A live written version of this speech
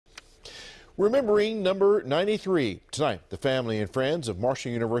Remembering number 93. Tonight, the family and friends of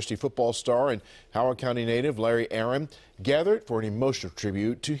Marshall University football star and Howard County native Larry Aaron gathered for an emotional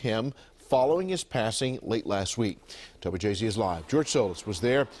tribute to him following his passing late last week. WJZ is live. George Solis was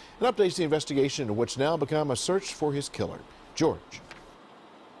there and updates the investigation into what's now become a search for his killer. George.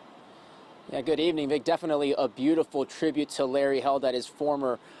 Yeah, good evening, Vic. Definitely a beautiful tribute to Larry held at his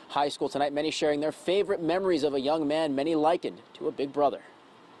former high school tonight. Many sharing their favorite memories of a young man many likened to a big brother.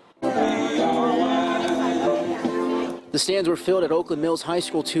 The stands were filled at Oakland Mills High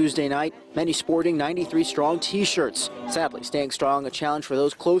School Tuesday night, many sporting 93 strong t-shirts. Sadly, staying strong, a challenge for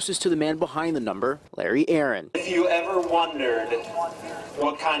those closest to the man behind the number, Larry Aaron. If you ever wondered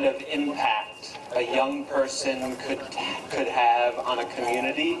what kind of impact a young person could have on a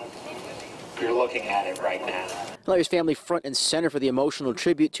community, you're looking at it right now. Larry's family front and center for the emotional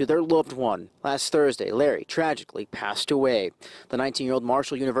tribute to their loved one. Last Thursday, Larry tragically passed away. The 19-year-old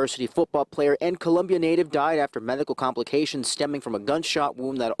Marshall University football player and Columbia native died after medical complications stemming from a gunshot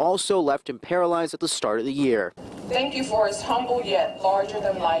wound that also left him paralyzed at the start of the year. Thank you for his humble yet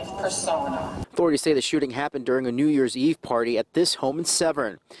larger-than-life persona. Authorities say the shooting happened during a New Year's Eve party at this home in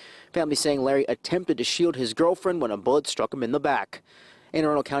Severn. Family saying Larry attempted to shield his girlfriend when a bullet struck him in the back. Anne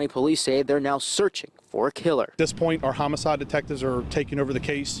Arundel County Police say they're now searching for a killer. At this point, our homicide detectives are taking over the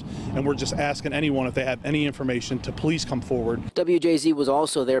case, and we're just asking anyone if they have any information to please come forward. WJZ was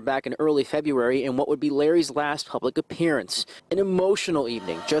also there back in early February in what would be Larry's last public appearance. An emotional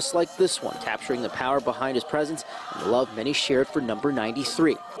evening, just like this one, capturing the power behind his presence and the love many shared for number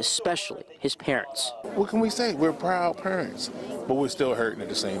 93, especially his parents. What can we say? We're proud parents, but we're still hurting at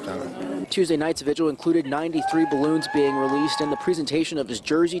the same time. Tuesday night's vigil included 93 balloons being released and the presentation of his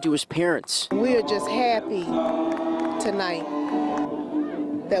jersey to his parents. We are just happy tonight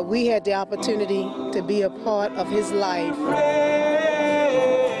that we had the opportunity to be a part of his life.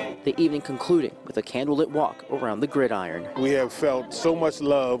 The evening concluding with a candlelit walk around the gridiron. We have felt so much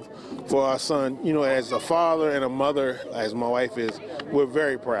love for our son. You know, as a father and a mother, as my wife is, we're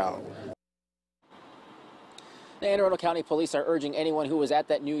very proud. The Anne Arundel County Police are urging anyone who was at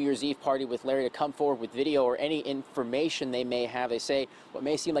that New Year's Eve party with Larry to come forward with video or any information they may have. They say what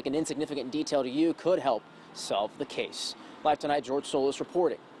may seem like an insignificant detail to you could help solve the case. Live tonight, George Solis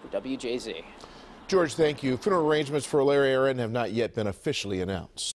reporting for WJZ. George, thank you. Funeral arrangements for Larry Aaron have not yet been officially announced.